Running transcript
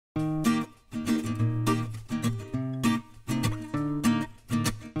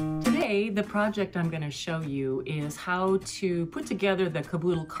the project I'm going to show you is how to put together the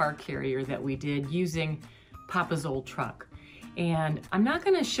Caboodle Car Carrier that we did using Papa's old truck. And I'm not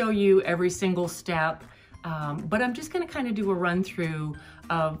going to show you every single step, but I'm just going to kind of do a run through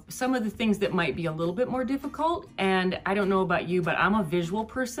of some of the things that might be a little bit more difficult. And I don't know about you, but I'm a visual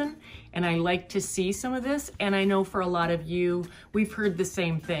person and I like to see some of this. And I know for a lot of you, we've heard the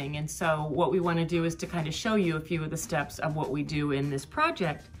same thing. And so what we want to do is to kind of show you a few of the steps of what we do in this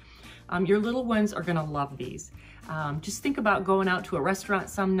project. Your little ones are going to love these. Just think about going out to a restaurant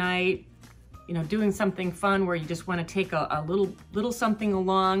some night, you know, doing something fun where you just want to take a little something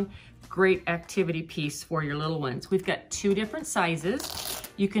along. Great activity piece for your little ones. We've got 2 different sizes.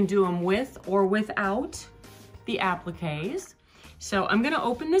 You can do them with or without the appliques. So I'm going to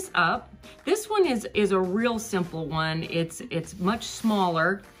open this up. This one is a real simple one. It's much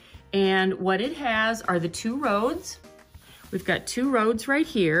smaller, and what it has are the 2 roads. We've got 2 roads right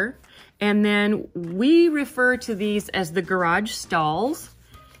here, and then we refer to these as the garage stalls.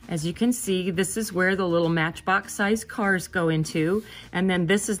 As you can see, this is where the little matchbox size cars go into, and then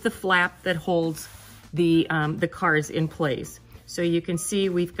this is the flap that holds the cars in place. So you can see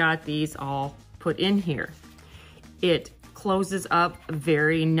we've got these all put in here. It closes up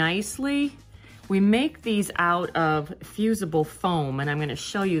very nicely. We make these out of fusible foam, and I'm going to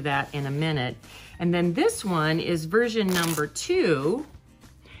show you that in a minute. And then this one is version number 2,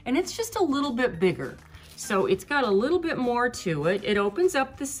 and it's just a little bit bigger. So it's got a little bit more to it. It opens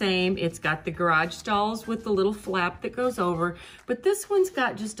up the same. It's got the garage stalls with the little flap that goes over, but this one's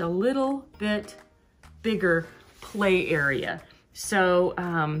got just a little bit bigger play area. So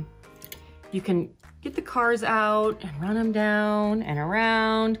you can get the cars out and run them down and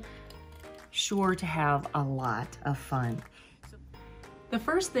around. Sure to have a lot of fun. The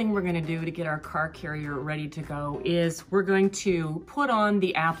first thing we're going to do to get our car carrier ready to go is we're going to put on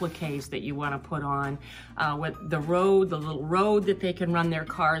the appliques that you want to put on with the little road that they can run their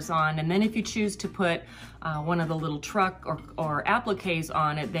cars on. And then if you choose to put one of the little truck or appliques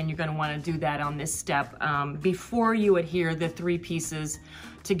on it, then you're going to want to do that on this step before you adhere the 3 pieces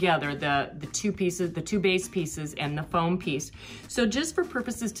together, the 2 pieces, the 2 base pieces and the foam piece. So just for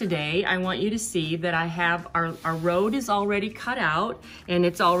purposes today, I want you to see that I have our road is already cut out and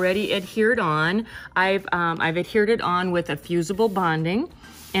it's already adhered on. I've adhered it on with a fusible bonding.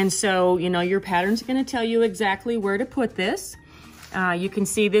 And so, you know, your pattern's going to tell you exactly where to put this. You can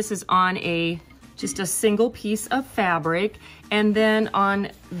see this is on just a single piece of fabric. And then on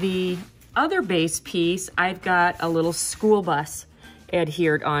the other base piece, I've got a little school bus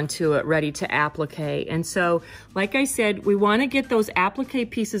adhered onto it, ready to applique. And so, like I said, we want to get those applique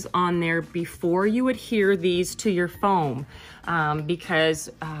pieces on there before you adhere these to your foam,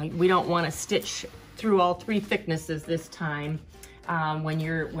 because we don't want to stitch through all 3 thicknesses this time when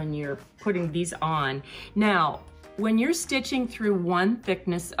you're putting these on. Now, when you're stitching through 1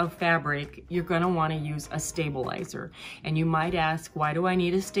 thickness of fabric, you're going to want to use a stabilizer. And you might ask, why do I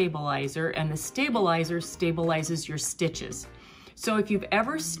need a stabilizer? And the stabilizer stabilizes your stitches. So if you've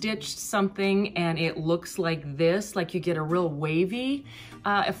ever stitched something and it looks like this, like you get a real wavy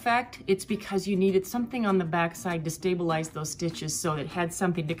effect, it's because you needed something on the back side to stabilize those stitches so it had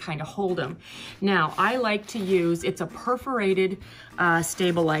something to kind of hold them. Now, I like to use, it's a perforated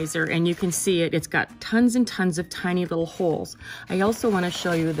stabilizer, and you can see it's got tons and tons of tiny little holes. I also want to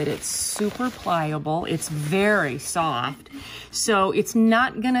show you that it's super pliable. It's very soft, so it's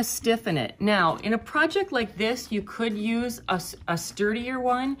not going to stiffen it. Now, in a project like this, you could use a sturdier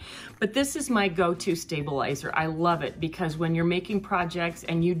one, but this is my go-to stabilizer. I love it because when you're making projects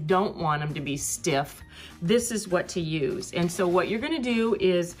and you don't want them to be stiff, this is what to use. And so what you're going to do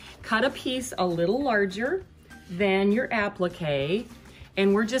is cut a piece a little larger than your applique,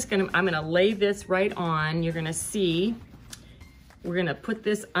 and I'm going to lay this right on. You're going to see we're going to put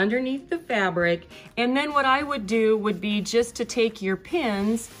this underneath the fabric, and then what I would do would be just to take your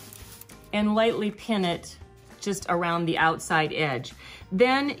pins and lightly pin it just around the outside edge.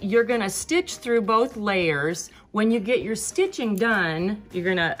 Then you're going to stitch through both layers. When you get your stitching done, you're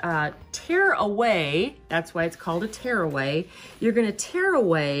going to tear away, that's why it's called a tear away. You're going to tear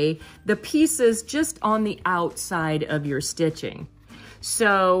away the pieces just on the outside of your stitching.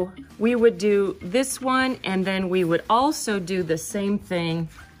 So we would do this one, and then we would also do the same thing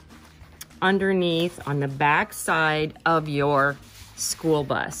underneath on the back side of your school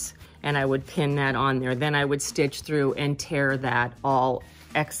bus. And I would pin that on there. Then I would stitch through and tear that all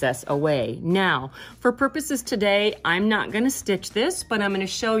excess away. Now, for purposes today, I'm not going to stitch this, but I'm going to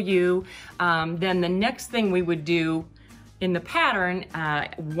show you then the next thing we would do in the pattern.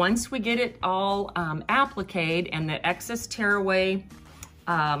 Once we get it all appliqued and the excess tearaway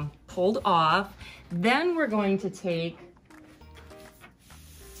pulled off. Then we're going to take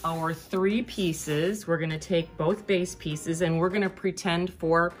our 3 pieces. We're gonna take both base pieces and we're gonna pretend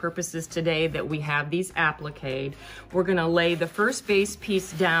for purposes today that we have these appliqués. We're gonna lay the first base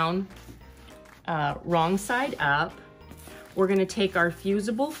piece down wrong side up. We're gonna take our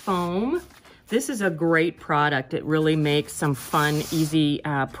fusible foam. This is a great product. It really makes some fun, easy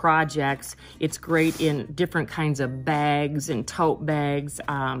projects. It's great in different kinds of bags and tote bags.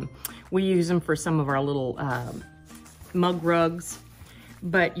 We use them for some of our little mug rugs.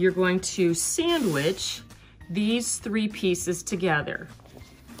 But you're going to sandwich these 3 pieces together.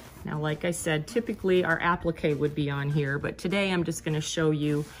 Now, like I said, typically our applique would be on here, but today I'm just gonna show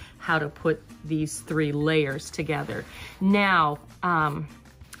you how to put these 3 layers together. Now,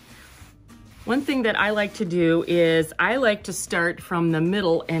 one thing that I like to do is I like to start from the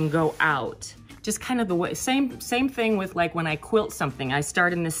middle and go out. Just kind of the way, same thing with like when I quilt something. I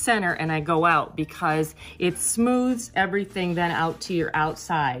start in the center and I go out because it smooths everything then out to your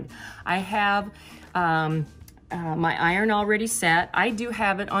outside. I have my iron already set. I do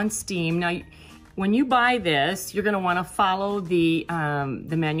have it on steam. Now, when you buy this, you're gonna wanna follow the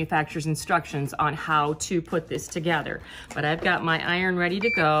manufacturer's instructions on how to put this together. But I've got my iron ready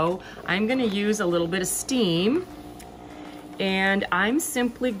to go. I'm gonna use a little bit of steam. And I'm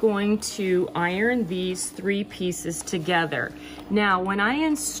simply going to iron these 3 pieces together. Now, when I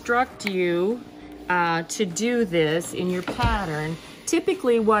instruct you to do this in your pattern,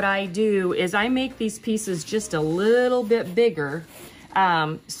 typically what I do is I make these pieces just a little bit bigger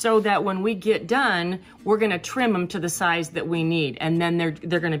so that when we get done, we're gonna trim them to the size that we need, and then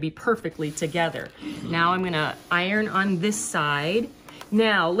they're gonna be perfectly together. Now I'm gonna iron on this side.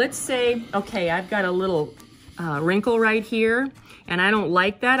 Now, let's say, okay, I've got a little wrinkle right here, and I don't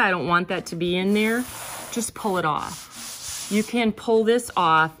like that. I don't want that to be in there. Just pull it off. You can pull this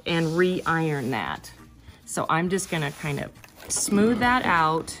off and re-iron that. So I'm just gonna kind of smooth that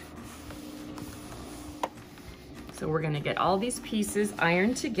out. So we're gonna get all these pieces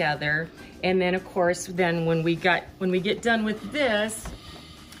ironed together, and then of course, then when we get done with this,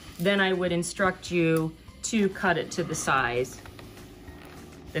 then I would instruct you to cut it to the size,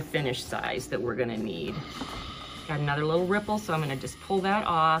 the finished size that we're gonna need. Got another little ripple, so I'm gonna just pull that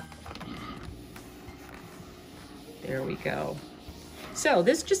off. There we go. So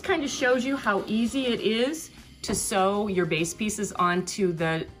this just kind of shows you how easy it is to sew your base pieces onto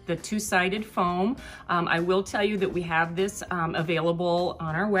the 2-sided foam. I will tell you that we have this available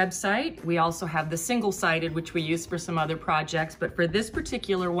on our website. We also have the single-sided, which we use for some other projects, but for this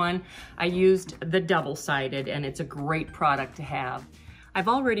particular one, I used the double-sided, and it's a great product to have. I've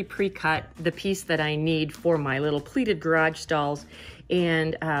already pre-cut the piece that I need for my little pleated garage stalls,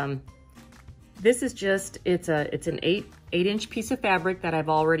 and this is just, it's an 8-inch piece of fabric that I've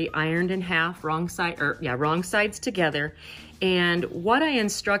already ironed in half, wrong sides together. And what I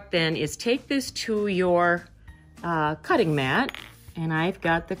instruct then is take this to your cutting mat, and I've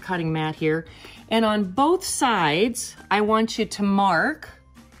got the cutting mat here, and on both sides, I want you to mark,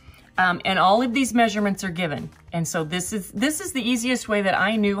 and all of these measurements are given. And so this is the easiest way that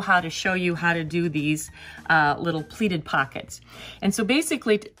I knew how to show you how to do these little pleated pockets. And so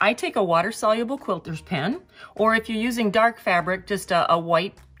basically, I take a water-soluble quilter's pen, or if you're using dark fabric, just a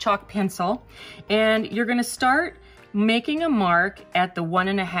white chalk pencil, and you're gonna start making a mark at the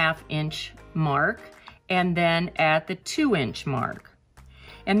 1.5-inch mark, and then at the 2-inch mark.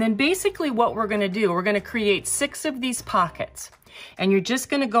 And then basically what we're gonna do, we're gonna create 6 of these pockets. And you're just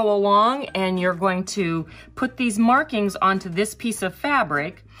gonna go along and you're going to put these markings onto this piece of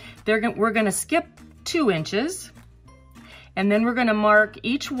fabric. We're gonna skip 2 inches, and then we're gonna mark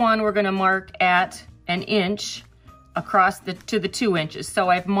each one, we're gonna mark at 1 inch across to the 2 inches. So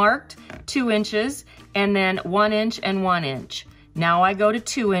I've marked 2 inches, and then 1 inch and 1 inch. Now I go to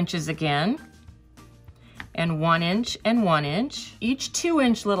 2 inches again, and 1 inch and 1 inch. Each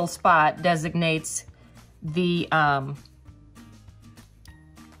 2-inch little spot designates the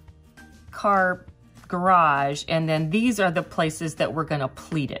car garage, and then these are the places that we're gonna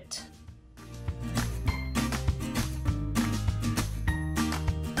pleat it.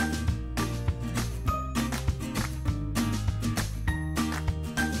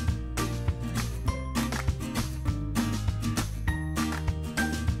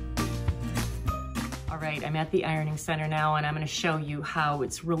 All right, I'm at the ironing center now, and I'm gonna show you how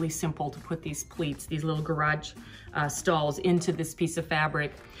it's really simple to put these pleats, these little garage stalls, into this piece of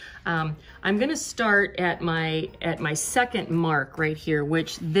fabric. I'm gonna start at my second mark right here,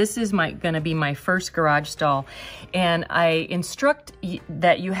 which this is gonna be my first garage stall. And I instruct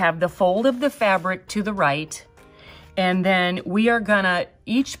that you have the fold of the fabric to the right, And then we are gonna,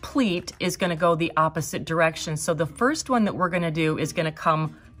 each pleat is gonna go the opposite direction. So the first one that we're gonna do is gonna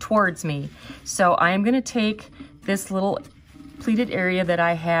come towards me. So I am gonna take this little pleated area that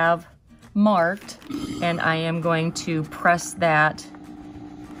I have marked, and I am going to press that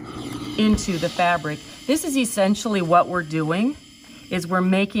into the fabric. This is essentially what we're doing, is we're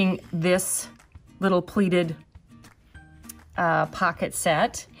making this little pleated pocket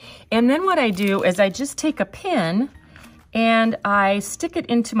set. And then what I do is I just take a pin and I stick it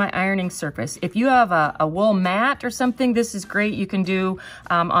into my ironing surface. If you have a wool mat or something, this is great. You can do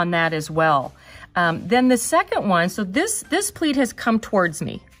on that as well. Then the second one, so this pleat has come towards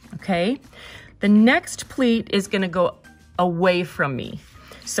me, okay? The next pleat is gonna go away from me.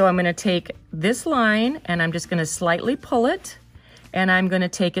 So I'm gonna take this line and I'm just gonna slightly pull it, and I'm gonna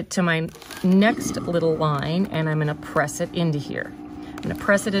take it to my next little line and I'm gonna press it into here. I'm gonna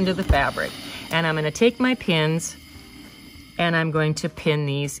press it into the fabric, and I'm gonna take my pins and I'm going to pin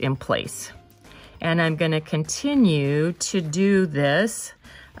these in place. And I'm gonna continue to do this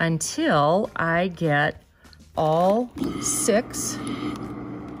until I get all 6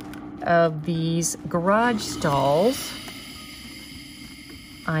 of these garage stalls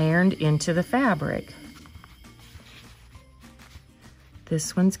ironed into the fabric.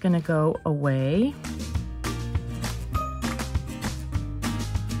 This one's gonna go away.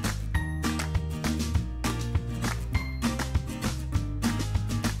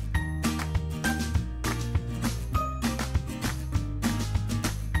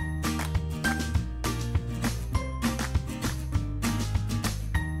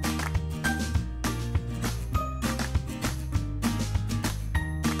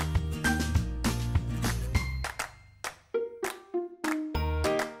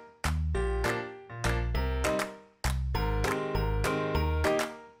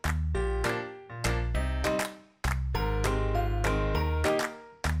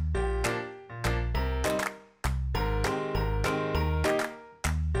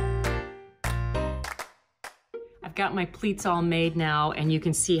 I've got my pleats all made now, and you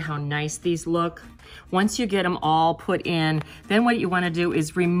can see how nice these look. Once you get them all put in, then what you want to do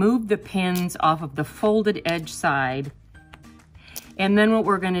is remove the pins off of the folded edge side. And then what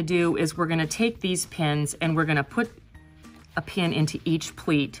we're going to do is we're going to take these pins and we're going to put a pin into each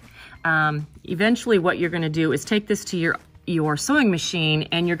pleat. Eventually what you're going to do is take this to your sewing machine,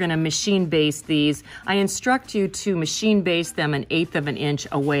 and you're going to machine base these. I instruct you to machine base them 1/8 of an inch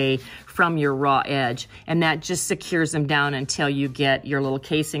away from your raw edge, and that just secures them down until you get your little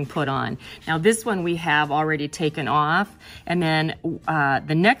casing put on. Now this one we have already taken off, and then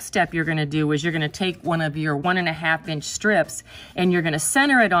the next step you're going to do is you're going to take one of your 1.5 inch strips and you're going to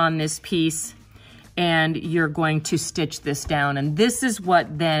center it on this piece, and you're going to stitch this down, and this is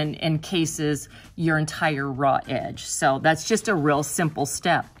what then encases your entire raw edge. So that's just a real simple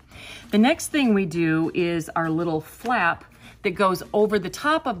step. The next thing we do is our little flap that goes over the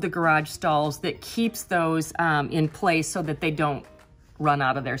top of the garage stalls that keeps those in place so that they don't run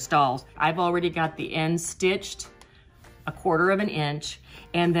out of their stalls. I've already got the end stitched 1/4 of an inch,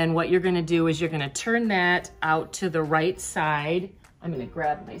 and then what you're gonna do is you're gonna turn that out to the right side. I'm gonna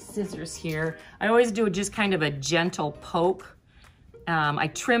grab my scissors here. I always do just kind of a gentle poke. I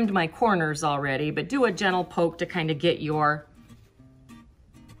trimmed my corners already, but do a gentle poke to kind of get your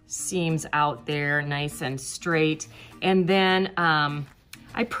seams out there nice and straight. And then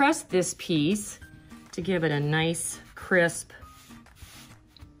I press this piece to give it a nice crisp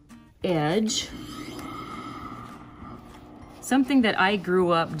edge. Something that I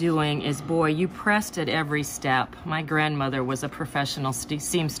grew up doing is, boy, you pressed at every step. My grandmother was a professional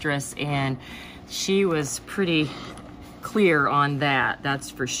seamstress, and she was pretty clear on that, that's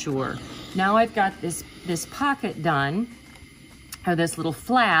for sure. Now I've got this pocket done, or this little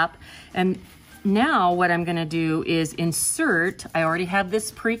flap, and now what I'm gonna do is insert, I already have this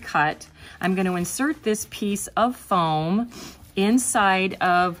pre-cut, I'm gonna insert this piece of foam inside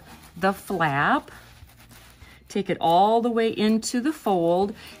of the flap, take it all the way into the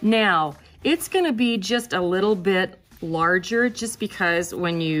fold. Now, it's gonna be just a little bit larger just because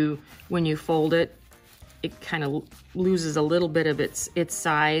when you fold it, it kind of loses a little bit of its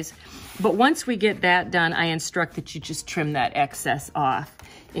size. But once we get that done, I instruct that you just trim that excess off.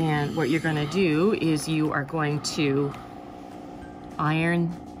 And what you're gonna do is you are going to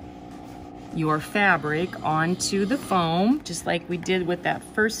iron your fabric onto the foam, just like we did with that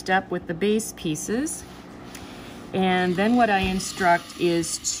first step with the base pieces. And then what I instruct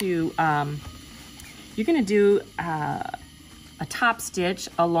is to, you're gonna do a top stitch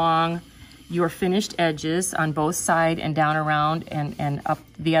along your finished edges on both sides and down around and up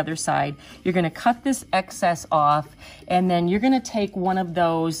the other side. You're gonna cut this excess off, and then you're gonna take one of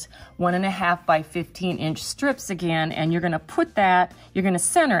those 1.5 by 15 inch strips again, and you're gonna put that, you're gonna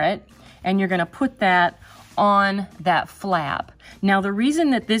center it, and you're gonna put that on that flap. Now the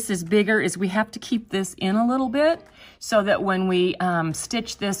reason that this is bigger is we have to keep this in a little bit so that when we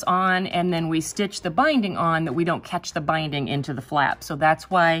stitch this on and then we stitch the binding on, that we don't catch the binding into the flap. So that's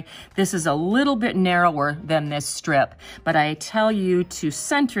why this is a little bit narrower than this strip. But I tell you to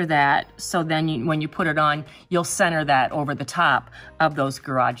center that, so then when you put it on, you'll center that over the top of those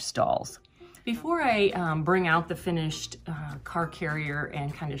garage stalls. Before I bring out the finished car carrier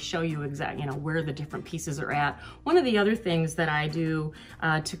and kind of show you exactly, where the different pieces are at, one of the other things that I do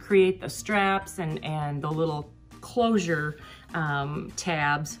to create the straps and the little closure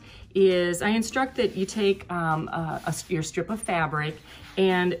tabs is I instruct that you take your strip of fabric,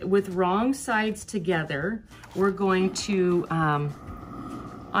 and with wrong sides together, we're going to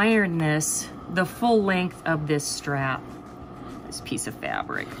iron this the full length of this strap, this piece of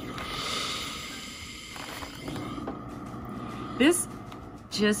fabric. This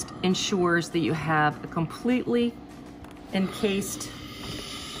just ensures that you have a completely encased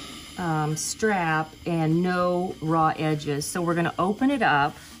strap and no raw edges. So we're gonna open it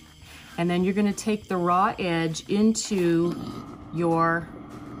up, and then you're gonna take the raw edge into your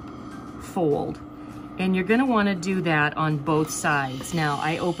fold. And you're gonna wanna do that on both sides. Now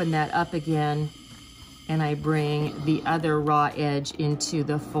I open that up again, and I bring the other raw edge into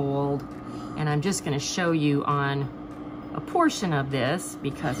the fold. And I'm just gonna show you on a portion of this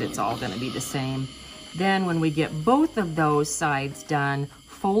because it's all going to be the same. Then when we get both of those sides done,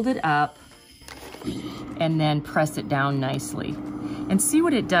 fold it up and then press it down nicely. And see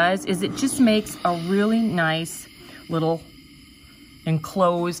what it does is it just makes a really nice little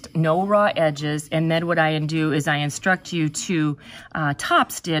enclosed, no raw edges. And then what I do is I instruct you to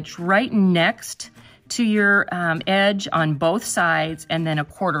top stitch right next to your edge on both sides, and then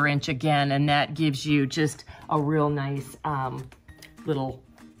 1/4 inch again, and that gives you just a real nice little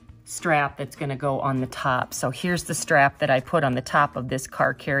strap that's gonna go on the top. So here's the strap that I put on the top of this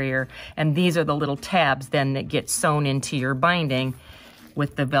car carrier, and these are the little tabs then that get sewn into your binding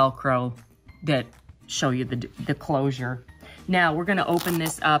with the Velcro that show you the closure. Now we're gonna open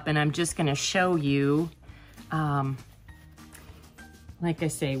this up, and I'm just gonna show you like I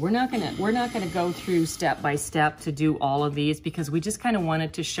say, we're not gonna go through step by step to do all of these, because we just kind of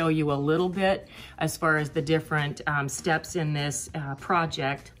wanted to show you a little bit as far as the different steps in this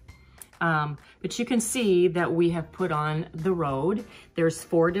project. But you can see that we have put on the road. There's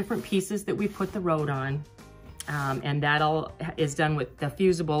 4 different pieces that we put the road on, and that all is done with the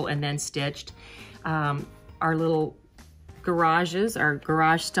fusible and then stitched. Our little garages, our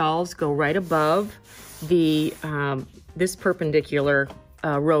garage stalls go right above the this perpendicular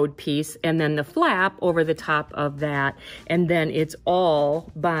road piece, and then the flap over the top of that, and then it's all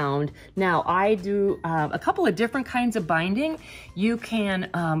bound. Now I do a couple of different kinds of binding. You can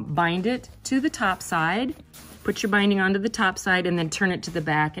bind it to the top side, put your binding onto the top side, and then turn it to the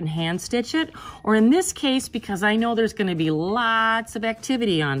back and hand stitch it. Or in this case, because I know there's gonna be lots of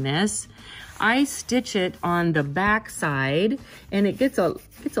activity on this, I stitch it on the back side, and it gets a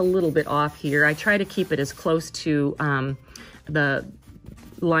little bit off here. I try to keep it as close to the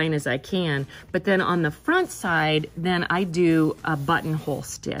line as I can. But then on the front side, then I do a buttonhole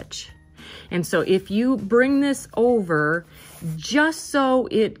stitch. And so if you bring this over just so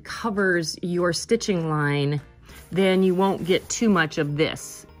it covers your stitching line, then you won't get too much of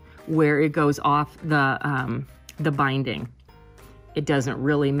this where it goes off the binding. It doesn't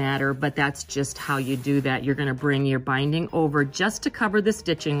really matter, but that's just how you do that. You're gonna bring your binding over just to cover the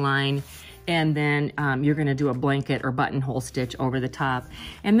stitching line, and then you're gonna do a blanket or buttonhole stitch over the top.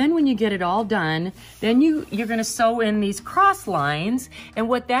 And then when you get it all done, then you're gonna sew in these cross lines, and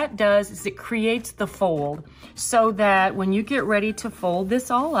what that does is it creates the fold, so that when you get ready to fold this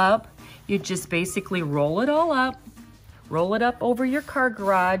all up, you just basically roll it all up, roll it up over your car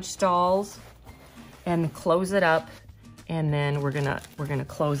garage stalls, and close it up. And then we're gonna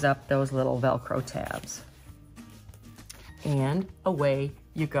close up those little Velcro tabs. And away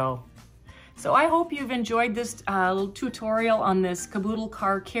you go. So I hope you've enjoyed this little tutorial on this Caboodle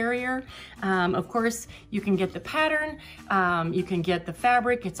Car Carrier. Of course, you can get the pattern, you can get the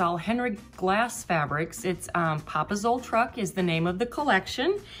fabric. It's all Henry Glass Fabrics. It's Papa's Old Truck is the name of the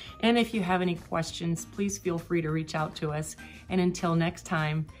collection. And if you have any questions, please feel free to reach out to us. And until next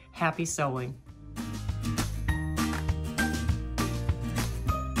time, happy sewing.